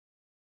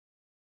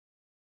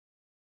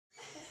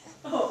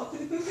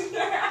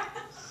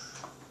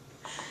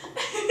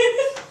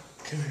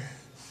Come here.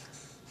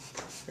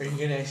 Are you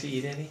gonna actually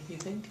eat any, you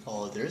think?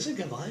 Oh, there's a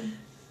good one.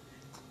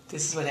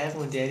 This is what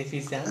happened when Daddy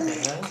feeds Donovan,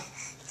 huh?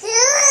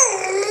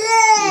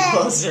 You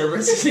blow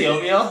Cerberus with the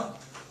oatmeal?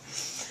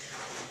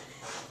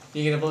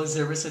 You gonna blow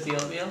Cerberus with the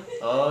oatmeal?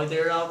 Oh,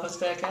 there it all comes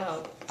back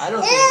out. I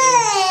don't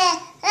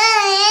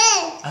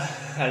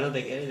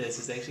think any of this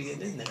is actually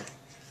getting in there.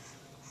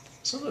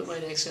 Some of it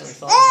might accidentally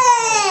fall on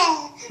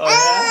the floor. Oh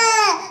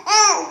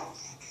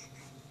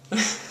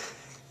yeah?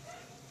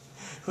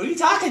 Who are you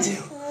talking to?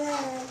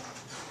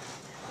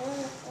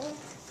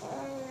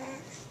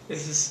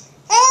 This is...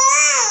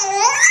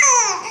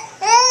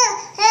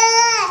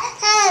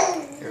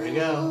 Here we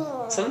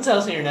go. Someone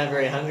tells me you're not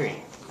very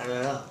hungry. I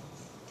don't know.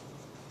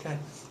 Okay.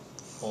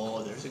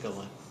 Oh, there's a good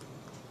one.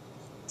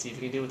 See if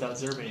you can do it without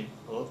zerbating.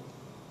 Oh.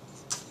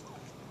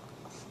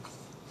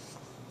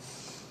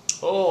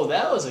 Oh,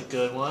 that was a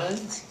good one.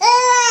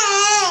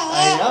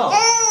 I know.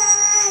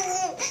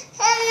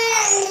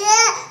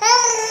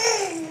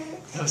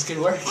 That was good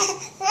work.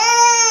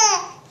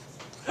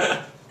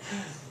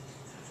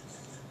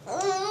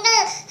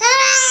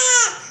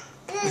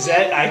 Is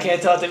that, I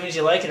can't tell if that means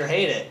you like it or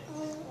hate it.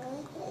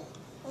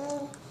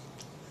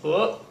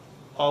 Whoop.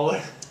 Oh,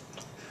 what?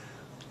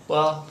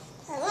 Well.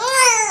 I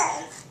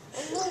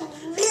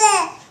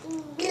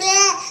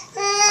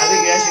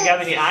think you actually got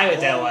me in the eye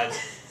with that one.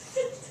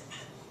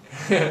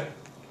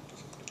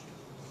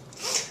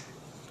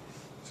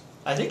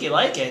 I think you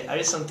like it. I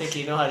just don't think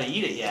you know how to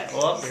eat it yet.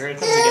 Oh, here it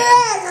comes again.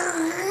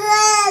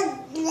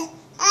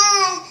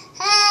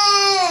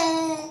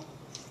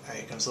 Alright,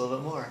 here comes a little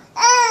bit more.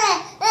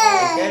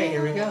 Okay,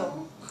 here we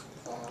go.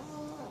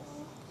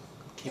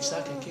 Keep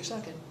sucking, keep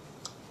sucking.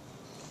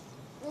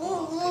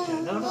 Oh,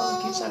 good. No,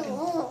 keep sucking.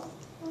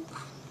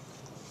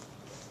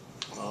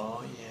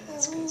 Oh, yeah,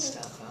 that's good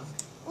stuff, huh?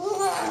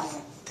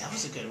 That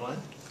was a good one.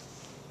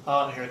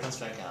 Oh, and here it comes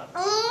back out.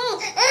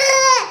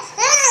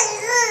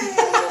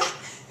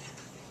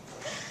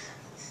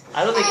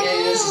 I don't think any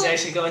of this is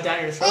actually going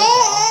down your throat,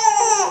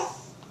 Paul.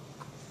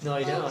 No,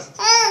 I don't.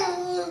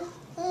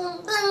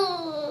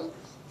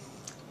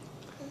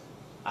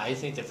 I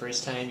think the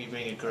first time you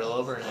bring a girl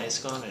over in high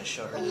school, I'm going to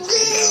show her this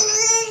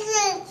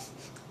video.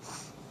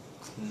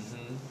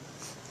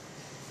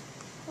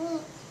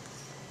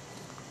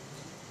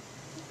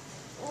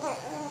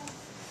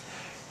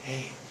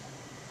 Hey.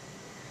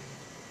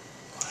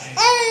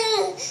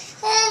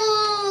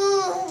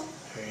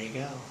 There you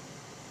go.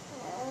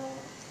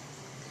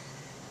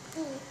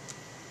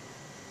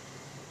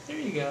 There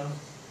you go.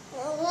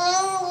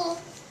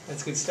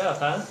 That's good stuff,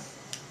 huh?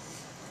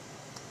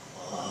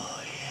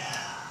 Oh,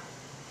 yeah.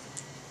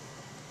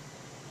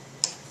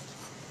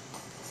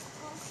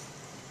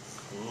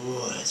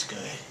 Ooh, that's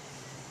good.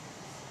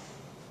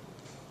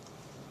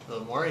 A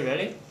little more, you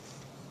ready?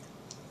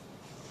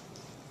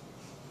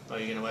 Oh,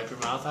 you're gonna wipe your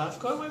mouth off?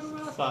 Go ahead and wipe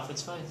your mouth off,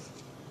 it's fine.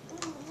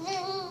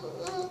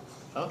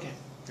 Okay,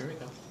 here we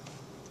go.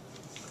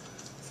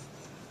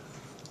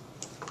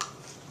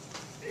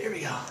 Here we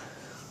go.